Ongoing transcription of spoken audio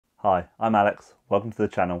Hi, I'm Alex, welcome to the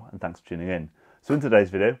channel and thanks for tuning in. So in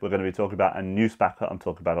today's video we're going to be talking about a new SPAC that I'm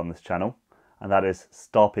talking about on this channel, and that is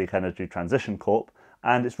Starpeak Energy Transition Corp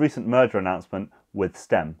and its recent merger announcement with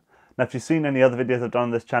STEM. Now if you've seen any other videos I've done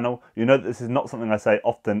on this channel, you know that this is not something I say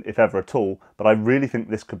often, if ever at all, but I really think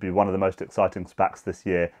this could be one of the most exciting SPACs this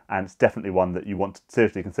year, and it's definitely one that you want to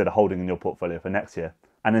seriously consider holding in your portfolio for next year.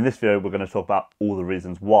 And in this video we're going to talk about all the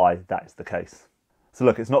reasons why that is the case. So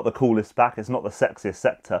look, it's not the coolest SPAC, it's not the sexiest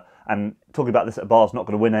sector, and talking about this at bars is not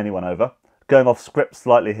going to win anyone over. Going off script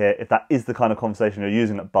slightly here, if that is the kind of conversation you're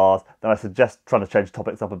using at bars, then I suggest trying to change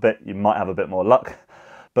topics up a bit, you might have a bit more luck.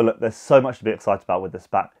 But look, there's so much to be excited about with this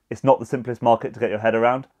SPAC. It's not the simplest market to get your head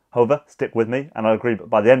around. However, stick with me, and I agree that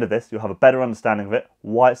by the end of this, you'll have a better understanding of it,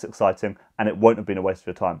 why it's exciting, and it won't have been a waste of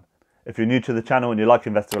your time. If you're new to the channel and you like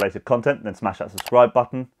investor-related content, then smash that subscribe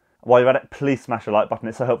button. While you're at it, please smash the like button,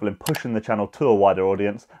 it's so helpful in pushing the channel to a wider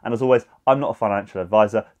audience. And as always, I'm not a financial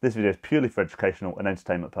advisor, this video is purely for educational and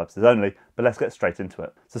entertainment purposes only, but let's get straight into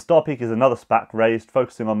it. So Starpeak is another SPAC raised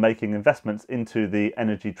focusing on making investments into the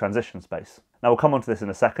energy transition space. Now we'll come on to this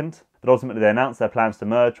in a second, but ultimately they announced their plans to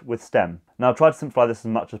merge with STEM. Now I've tried to simplify this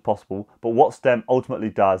as much as possible, but what STEM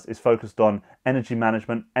ultimately does is focused on energy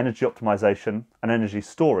management, energy optimization, and energy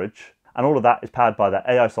storage, and all of that is powered by their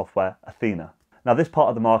AI software, Athena. Now this part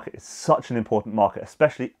of the market is such an important market,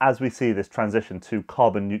 especially as we see this transition to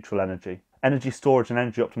carbon neutral energy. Energy storage and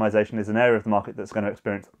energy optimization is an area of the market that's going to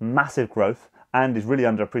experience massive growth and is really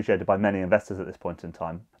underappreciated by many investors at this point in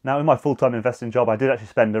time. Now in my full-time investing job I did actually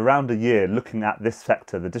spend around a year looking at this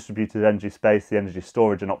sector, the distributed energy space, the energy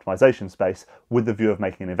storage and optimization space, with the view of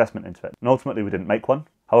making an investment into it. And ultimately we didn't make one.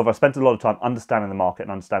 However, I spent a lot of time understanding the market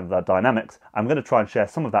and understanding the dynamics. I'm going to try and share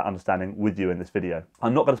some of that understanding with you in this video.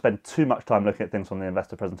 I'm not going to spend too much time looking at things from the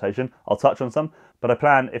investor presentation. I'll touch on some, but I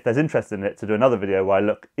plan, if there's interest in it, to do another video where I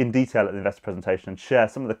look in detail at the investor presentation and share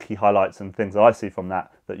some of the key highlights and things that I see from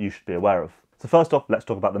that you should be aware of. So first off, let's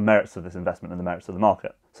talk about the merits of this investment and the merits of the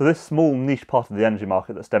market. So this small niche part of the energy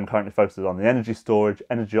market that STEM currently focuses on, the energy storage,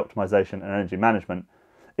 energy optimization and energy management,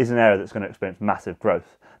 is an area that's going to experience massive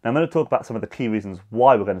growth. Now I'm going to talk about some of the key reasons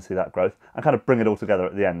why we're going to see that growth and kind of bring it all together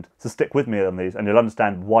at the end. So stick with me on these and you'll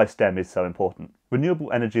understand why STEM is so important.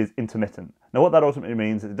 Renewable energy is intermittent. Now what that ultimately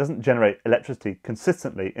means is it doesn't generate electricity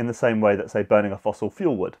consistently in the same way that, say, burning a fossil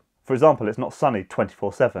fuel would. For example, it's not sunny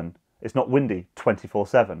 24/7. It's not windy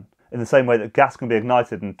 24/7. In the same way that gas can be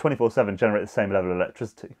ignited and 24/7 generate the same level of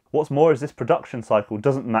electricity. What's more is this production cycle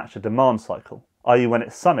doesn't match a demand cycle. I.e. when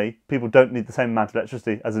it's sunny, people don't need the same amount of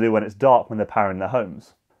electricity as they do when it's dark when they're powering their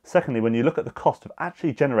homes. Secondly, when you look at the cost of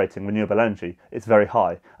actually generating renewable energy, it's very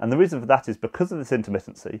high. And the reason for that is because of this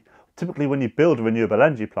intermittency. Typically when you build a renewable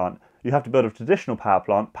energy plant, you have to build a traditional power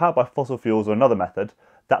plant powered by fossil fuels or another method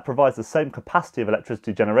that provides the same capacity of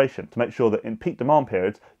electricity generation to make sure that in peak demand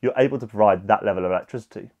periods, you're able to provide that level of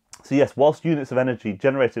electricity. So yes, whilst units of energy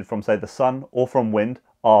generated from, say, the sun or from wind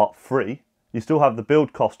are free, you still have the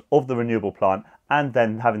build cost of the renewable plant and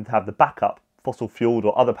then having to have the backup fossil fueled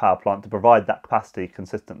or other power plant to provide that capacity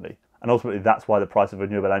consistently. And ultimately that's why the price of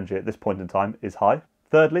renewable energy at this point in time is high.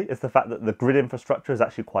 Thirdly, is the fact that the grid infrastructure is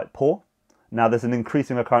actually quite poor. Now there's an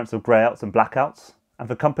increasing occurrence of greyouts and blackouts, and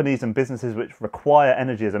for companies and businesses which require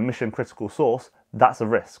energy as a mission critical source, that's a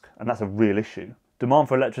risk and that's a real issue. Demand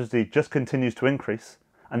for electricity just continues to increase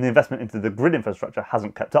and the investment into the grid infrastructure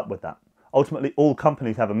hasn't kept up with that. Ultimately, all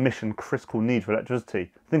companies have a mission critical need for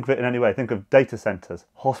electricity. Think of it in any way. Think of data centres,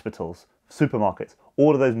 hospitals, supermarkets.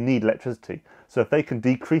 All of those need electricity. So if they can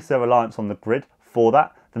decrease their reliance on the grid for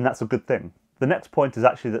that, then that's a good thing. The next point is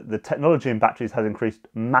actually that the technology in batteries has increased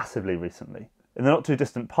massively recently. In the not too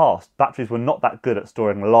distant past, batteries were not that good at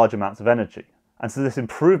storing large amounts of energy. And so this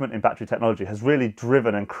improvement in battery technology has really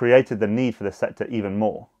driven and created the need for this sector even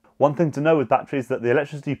more. One thing to know with batteries is that the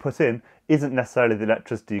electricity you put in isn't necessarily the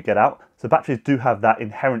electricity you get out, so batteries do have that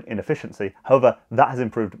inherent inefficiency. However, that has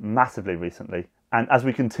improved massively recently, and as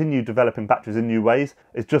we continue developing batteries in new ways,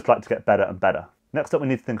 it's just like to get better and better. Next up, we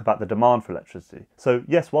need to think about the demand for electricity. So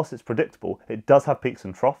yes, whilst it's predictable, it does have peaks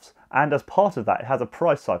and troughs, and as part of that, it has a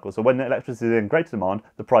price cycle. So when the electricity is in greater demand,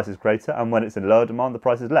 the price is greater, and when it's in lower demand, the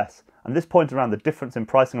price is less. And this point around the difference in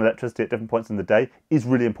pricing electricity at different points in the day is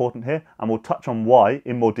really important here, and we'll touch on why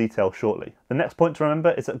in more detail shortly. The next point to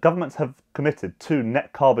remember is that governments have committed to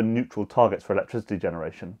net carbon neutral targets for electricity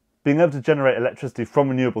generation. Being able to generate electricity from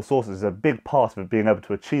renewable sources is a big part of being able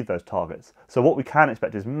to achieve those targets. So what we can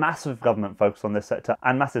expect is massive government focus on this sector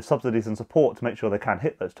and massive subsidies and support to make sure they can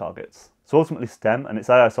hit those targets. So ultimately STEM and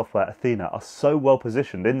its AI software Athena are so well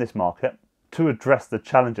positioned in this market to address the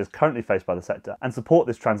challenges currently faced by the sector and support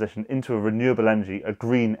this transition into a renewable energy, a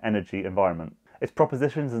green energy environment. its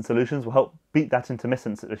propositions and solutions will help beat that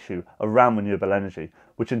intermittence issue around renewable energy,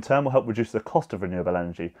 which in turn will help reduce the cost of renewable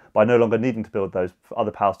energy by no longer needing to build those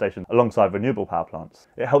other power stations alongside renewable power plants.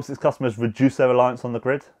 It helps its customers reduce their reliance on the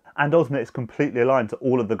grid, and ultimately it's completely aligned to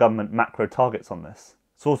all of the government macro targets on this.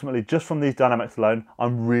 So ultimately, just from these dynamics alone,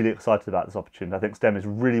 I'm really excited about this opportunity. I think STEM is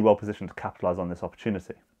really well positioned to capitalise on this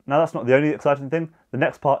opportunity. Now, that's not the only exciting thing. The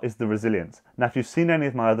next part is the resilience. Now, if you've seen any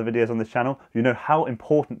of my other videos on this channel, you know how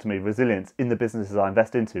important to me resilience in the businesses I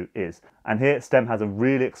invest into is. And here, STEM has a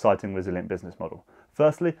really exciting resilient business model.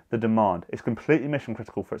 Firstly, the demand. It's completely mission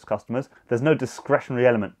critical for its customers. There's no discretionary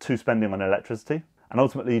element to spending on electricity. And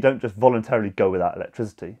ultimately, you don't just voluntarily go without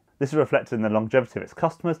electricity. This is reflected in the longevity of its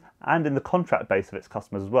customers and in the contract base of its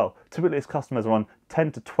customers as well. Typically, its customers are on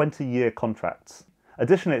 10 to 20-year contracts.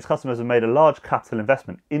 Additionally, its customers have made a large capital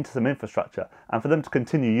investment into some infrastructure, and for them to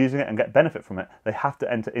continue using it and get benefit from it, they have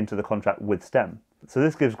to enter into the contract with STEM. So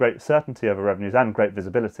this gives great certainty over revenues and great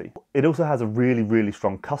visibility. It also has a really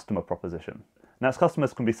strong customer proposition. Now, its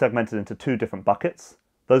customers can be segmented into two different buckets,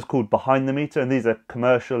 those called behind the meter, and these are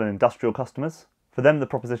commercial and industrial customers. For them, the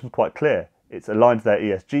proposition is quite clear. It's aligned to their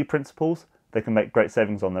ESG principles, they can make great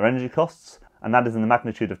savings on their energy costs, and that is in the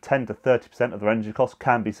magnitude of 10 to 30% of their energy costs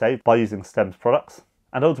can be saved by using STEM's products,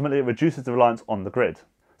 and ultimately it reduces the reliance on the grid.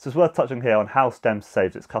 So it's worth touching here on how STEM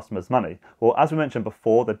saves its customers money. Well, as we mentioned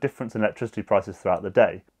before, the difference in electricity prices throughout the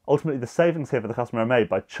day. Ultimately, the savings here for the customer are made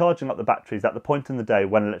by charging up the batteries at the point in the day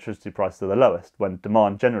when electricity prices are the lowest, when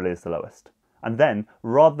demand generally is the lowest. And then,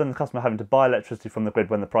 rather than the customer having to buy electricity from the grid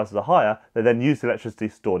when the prices are higher, they then use the electricity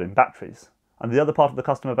stored in batteries. And the other part of the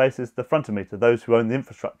customer base is the front of meter, those who own the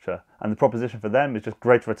infrastructure. And the proposition for them is just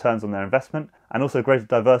greater returns on their investment and also greater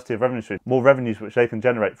diversity of revenue streams, more revenues which they can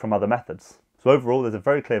generate from other methods. So overall, there's a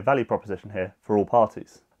very clear value proposition here for all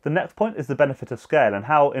parties. The next point is the benefit of scale and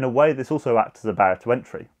how, in a way, this also acts as a barrier to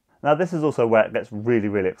entry. Now, this is also where it gets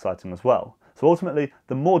really exciting as well. So ultimately,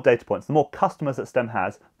 the more data points, the more customers that STEM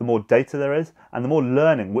has, the more data there is, and the more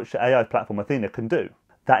learning which the AI platform Athena can do.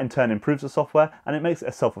 That in turn improves the software and it makes it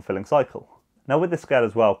a self-fulfilling cycle. Now, with this scale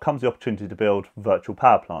as well comes the opportunity to build virtual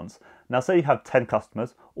power plants. Now, say you have 10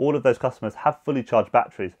 customers, all of those customers have fully charged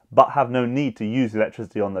batteries, but have no need to use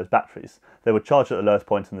electricity on those batteries. They were charged at the lowest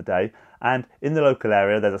point in the day, and in the local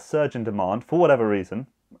area there's a surge in demand for whatever reason,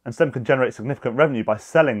 and STEM can generate significant revenue by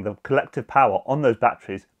selling the collective power on those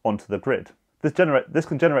batteries onto the grid. This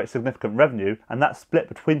can generate significant revenue, and that's split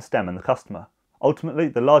between STEM and the customer. Ultimately,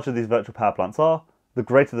 the larger these virtual power plants are, the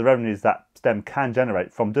greater the revenues that STEM can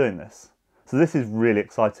generate from doing this. So this is really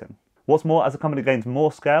exciting. What's more, as a company gains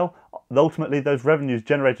more scale, ultimately those revenues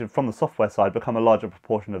generated from the software side become a larger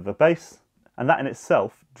proportion of the base, and that in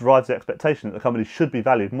itself drives the expectation that the company should be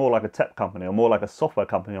valued more like a tech company or more like a software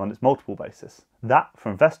company on its multiple basis. That,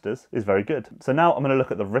 for investors, is very good. So now I'm going to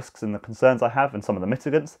look at the risks and the concerns I have and some of the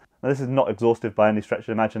mitigants. Now, this is not exhaustive by any stretch of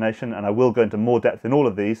the imagination, and I will go into more depth in all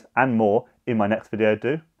of these and more in my next video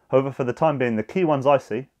too. However, for the time being, the key ones I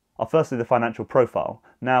see are firstly the financial profile.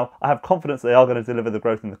 Now, I have confidence they are going to deliver the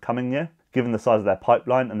growth in the coming year, given the size of their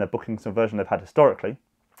pipeline and their bookings conversion they've had historically.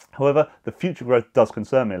 However, the future growth does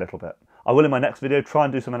concern me a little bit. I will in my next video try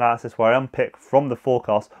and do some analysis where I unpick from the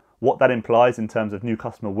forecast what that implies in terms of new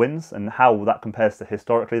customer wins and how that compares to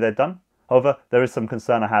historically they've done. However, there is some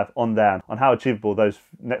concern I have on there on how achievable those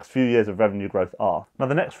next few years of revenue growth are. Now,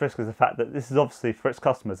 the next risk is the fact that this is obviously for its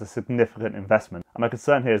customers a significant investment. And my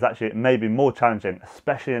concern here is actually it may be more challenging,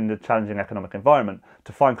 especially in the challenging economic environment,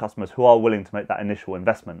 to find customers who are willing to make that initial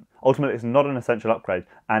investment. Ultimately, it's not an essential upgrade,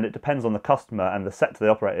 and it depends on the customer and the sector they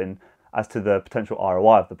operate in as to the potential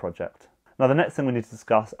ROI of the project. Now, the next thing we need to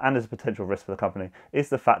discuss, and is a potential risk for the company, is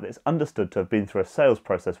the fact that it's understood to have been through a sales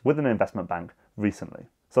process with an investment bank recently.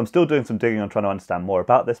 So I'm still doing some digging on trying to understand more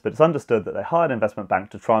about this, but it's understood that they hired an investment bank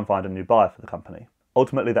to try and find a new buyer for the company.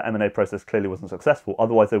 Ultimately, the M&A process clearly wasn't successful,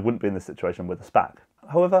 otherwise they wouldn't be in this situation with a SPAC.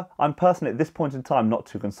 However, I'm personally at this point in time not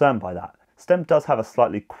too concerned by that. STEM does have a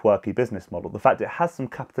slightly quirky business model. The fact it has some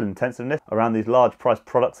capital intensiveness around these large priced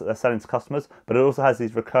products that they're selling to customers, but it also has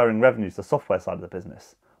these recurring revenues, the software side of the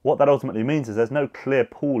business. What that ultimately means is there's no clear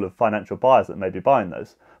pool of financial buyers that may be buying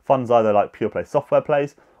those. Funds either like pure play software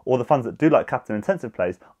plays, or the funds that do like capital intensive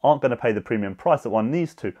plays aren't going to pay the premium price that one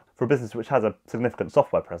needs to for a business which has a significant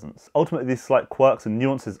software presence. Ultimately, these slight quirks and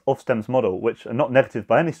nuances of STEM's model, which are not negative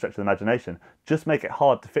by any stretch of the imagination, just make it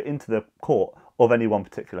hard to fit into the court of any one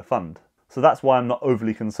particular fund. So that's why I'm not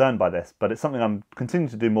overly concerned by this, but it's something I'm continuing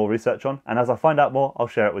to do more research on, and as I find out more, I'll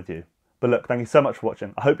share it with you. But look, thank you so much for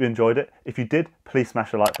watching. I hope you enjoyed it. If you did, please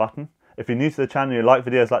smash the like button. If you're new to the channel and you like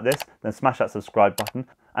videos like this, then smash that subscribe button.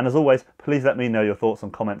 And as always, please let me know your thoughts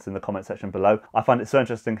and comments in the comment section below. I find it so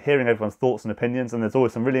interesting hearing everyone's thoughts and opinions, and there's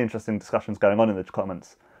always some really interesting discussions going on in the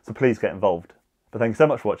comments, so please get involved. But thank you so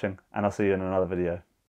much for watching, and I'll see you in another video.